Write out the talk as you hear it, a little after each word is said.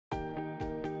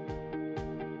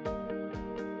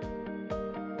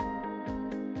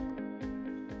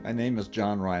My name is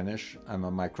John Reinisch. I'm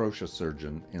a microtia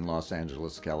surgeon in Los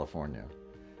Angeles, California.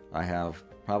 I have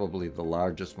probably the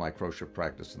largest microtia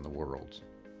practice in the world.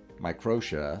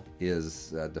 Microtia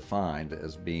is defined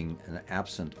as being an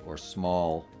absent or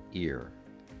small ear.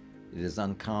 It is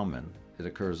uncommon. It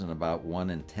occurs in about 1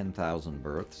 in 10,000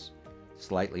 births,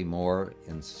 slightly more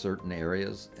in certain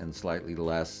areas and slightly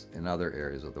less in other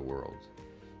areas of the world.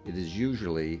 It is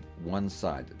usually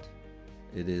one-sided.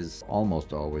 It is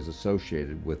almost always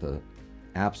associated with an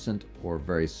absent or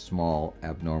very small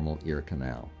abnormal ear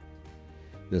canal.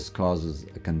 This causes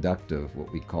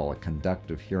what we call a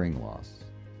conductive hearing loss.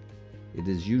 It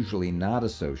is usually not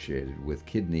associated with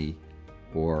kidney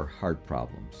or heart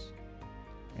problems.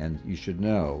 And you should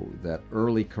know that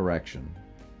early correction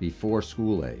before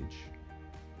school age,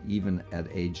 even at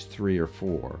age 3 or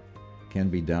 4, can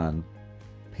be done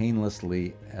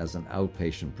painlessly as an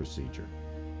outpatient procedure.